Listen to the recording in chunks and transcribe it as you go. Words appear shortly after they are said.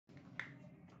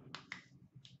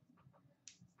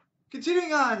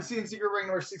Continuing on, CNC Group ring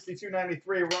number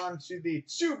 6293, we're on to the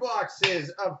 2 boxes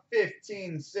of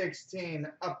 1516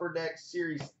 Upper Deck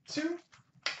Series 2.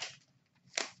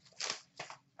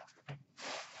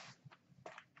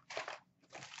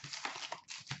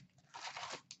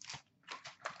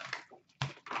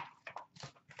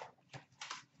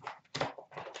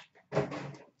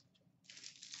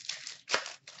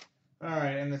 All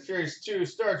right, and the Series 2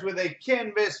 starts with a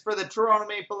canvas for the Toronto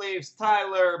Maple Leafs,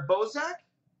 Tyler Bozak.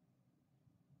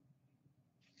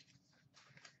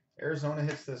 Arizona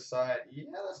hits this side. Yeah,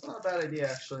 that's not a bad idea,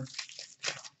 actually.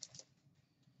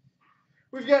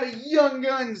 We've got a Young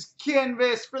Guns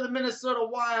canvas for the Minnesota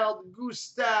Wild,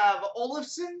 Gustav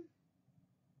Olofsson.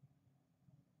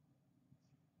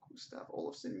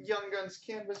 Young Guns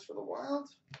canvas for the Wild.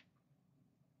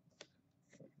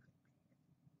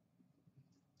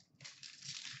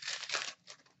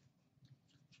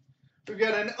 We've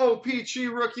got an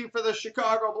OPG rookie for the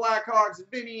Chicago Blackhawks,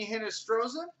 Vinny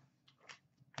Hinostroza.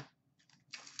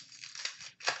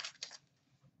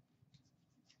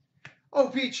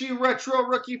 OPG Retro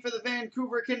rookie for the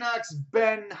Vancouver Canucks,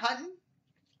 Ben Hutton.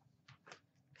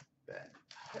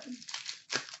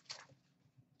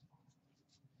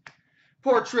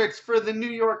 Portraits for the New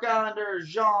York Islanders,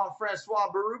 Jean-Francois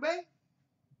Berube.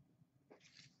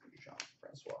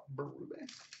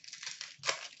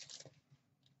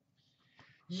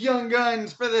 Young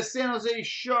Guns for the San Jose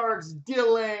Sharks,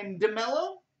 Dylan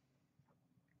DeMello.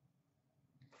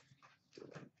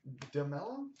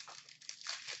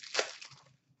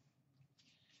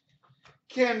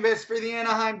 Canvas for the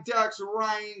Anaheim Ducks,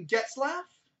 Ryan Getzlaf.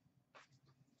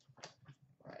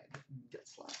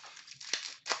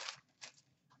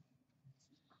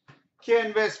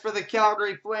 Canvas for the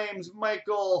Calgary Flames,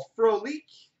 Michael Frolik.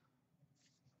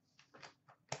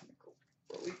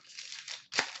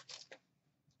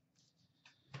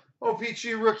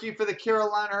 OPG rookie for the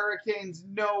Carolina Hurricanes,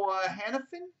 Noah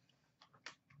Hanifin.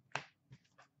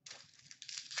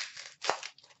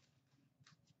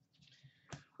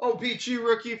 OPG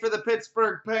rookie for the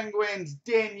Pittsburgh Penguins,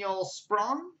 Daniel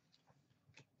Sprong.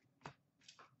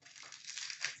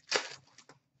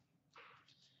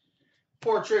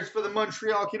 Portraits for the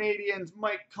Montreal Canadiens,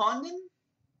 Mike Condon.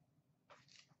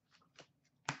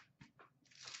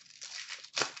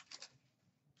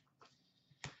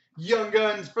 Young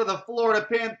Guns for the Florida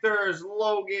Panthers,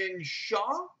 Logan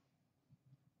Shaw.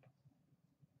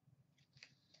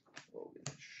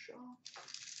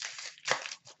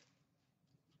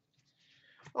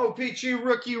 OPG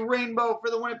rookie rainbow for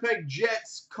the Winnipeg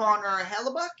Jets, Connor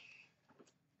Hellebuyck.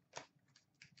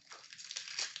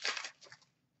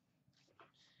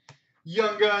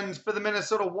 Young Guns for the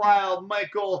Minnesota Wild,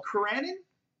 Michael Karanin.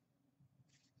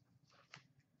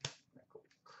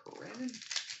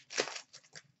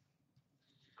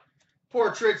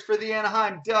 Portraits for the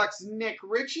Anaheim Ducks, Nick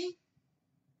Ritchie.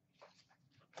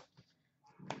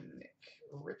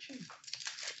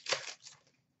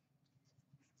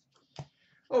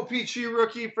 OPG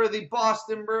rookie for the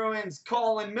Boston Bruins,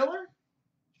 Colin Miller.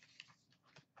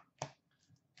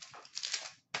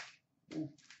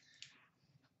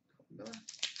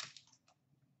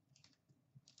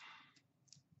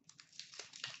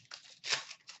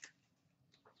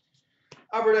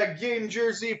 Upper Deck game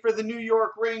jersey for the New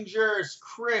York Rangers,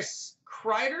 Chris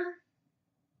Kreider.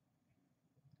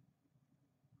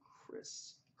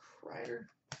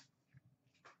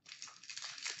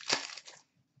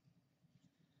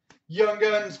 Young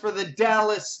Guns for the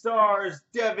Dallas Stars,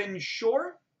 Devin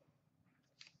Shore.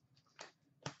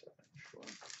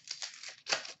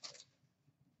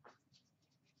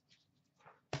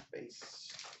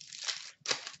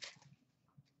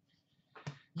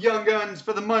 Young Guns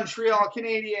for the Montreal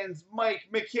Canadiens, Mike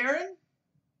McCarron.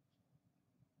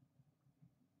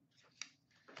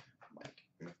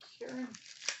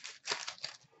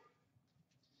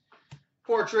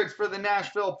 Portraits for the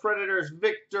Nashville Predators,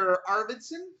 Victor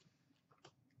Arvidsson.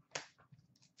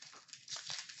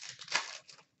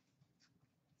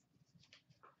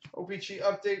 OPG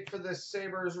update for the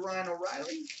Sabres, Ryan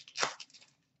O'Reilly.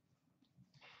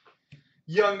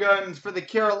 Young Guns for the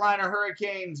Carolina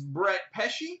Hurricanes, Brett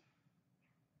Pesce.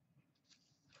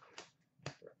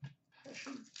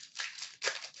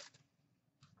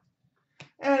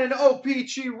 And an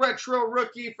OPG retro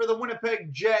rookie for the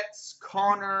Winnipeg Jets,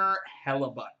 Connor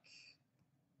Hellebuyck.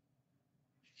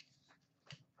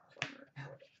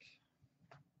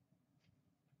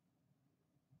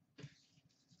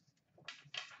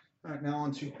 All right, now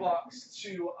on to box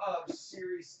 2 of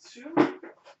Series 2.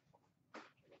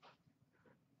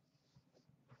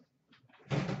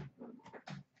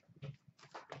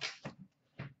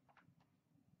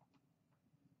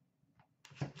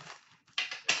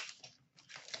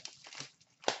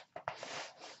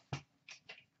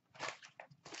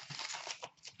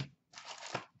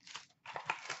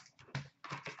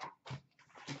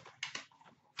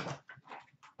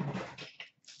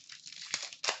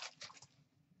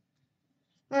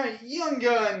 Young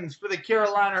Guns for the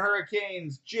Carolina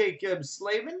Hurricanes, Jacob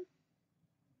Slavin.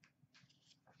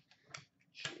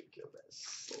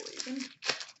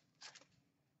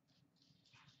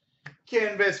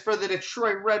 Canvas for the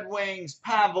Detroit Red Wings,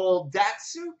 Pavel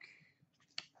Datsyuk.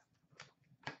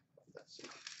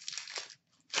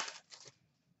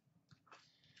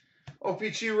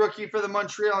 OPG rookie for the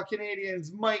Montreal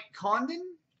Canadiens, Mike Condon.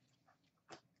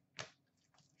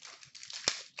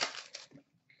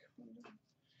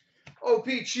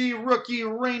 OPG rookie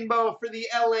rainbow for the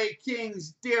LA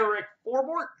Kings, Derek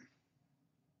Forbort.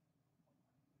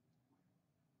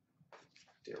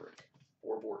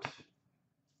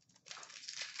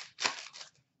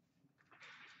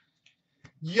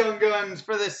 Young Guns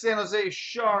for the San Jose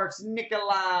Sharks,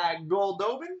 Nikolai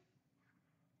Goldobin.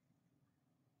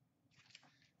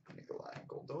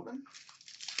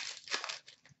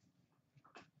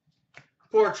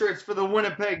 Portraits for the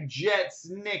Winnipeg Jets,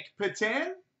 Nick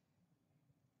Petan.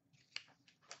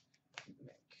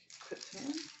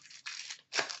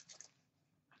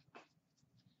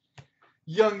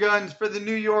 Young Guns for the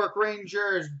New York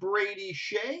Rangers, Brady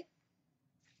Shea.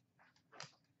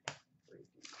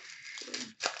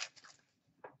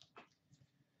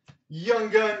 Young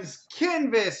Guns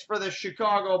Canvas for the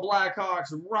Chicago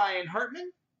Blackhawks, Ryan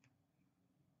Hartman.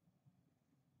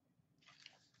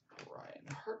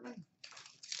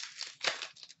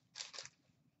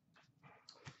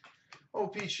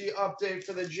 OPG update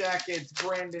for the Jackets,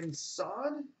 Brandon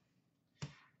Saad.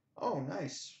 Oh,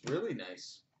 nice. Really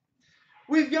nice.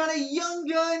 We've got a Young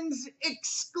Guns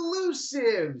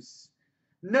exclusives.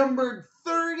 Numbered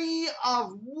 30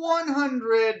 of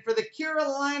 100 for the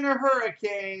Carolina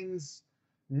Hurricanes,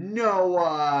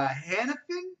 Noah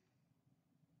Hanifin.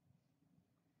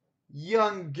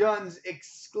 Young Guns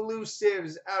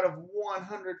exclusives out of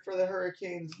 100 for the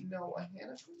Hurricanes, Noah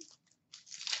Hanifin.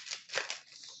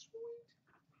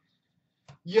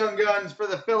 Young Guns for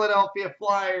the Philadelphia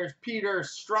Flyers, Peter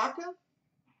Straka.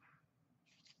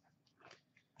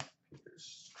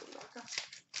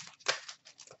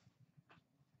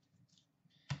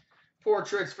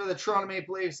 Portraits for the Toronto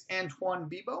Maple Leafs, Antoine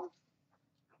Bibeau.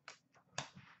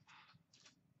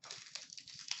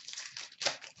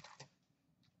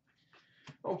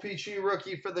 OPG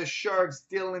rookie for the Sharks,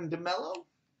 Dylan DeMello.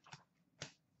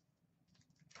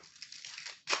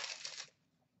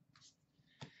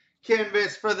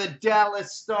 Canvas for the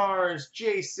Dallas Stars,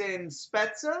 Jason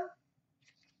Spezza.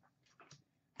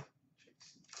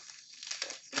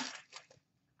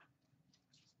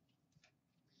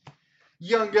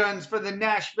 Young Guns for the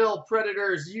Nashville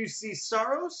Predators, UC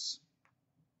Saros.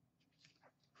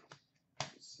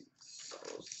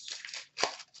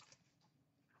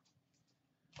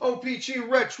 OPG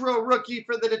Retro Rookie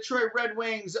for the Detroit Red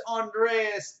Wings,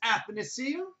 Andreas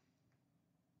Athanasiou.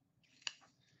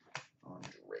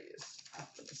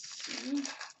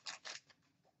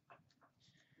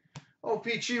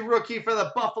 OPG Rookie for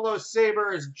the Buffalo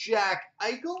Sabres, Jack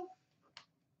Eichel.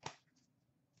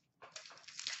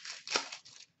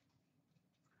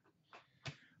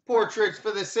 Portraits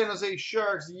for the San Jose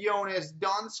Sharks, Jonas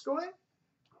Donskoy.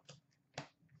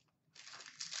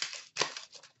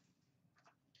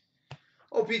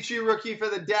 OPG rookie for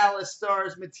the Dallas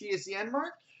Stars, Matthias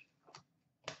Janmark.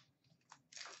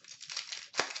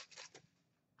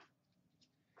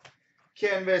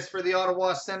 Canvas for the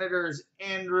Ottawa Senators,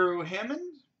 Andrew Hammond.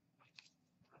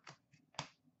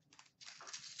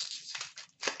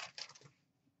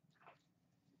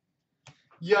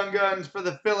 Young Guns for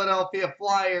the Philadelphia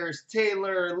Flyers,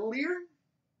 Taylor Lear.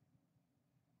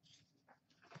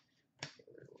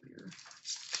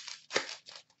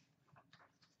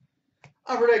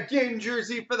 Upper Deck game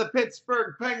jersey for the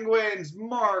Pittsburgh Penguins,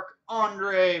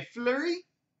 Marc-Andre Fleury.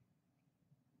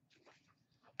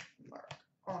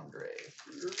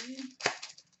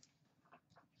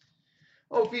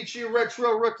 OPG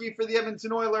Retro Rookie for the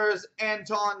Edmonton Oilers,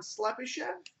 Anton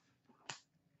Slepyshev.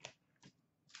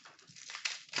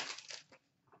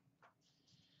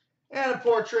 And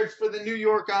portraits for the New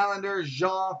York Islanders,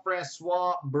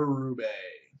 Jean-Francois Berube.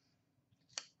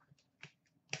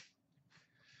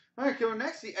 All right, coming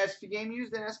next, the SP Game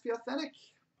Used and SP Authentic.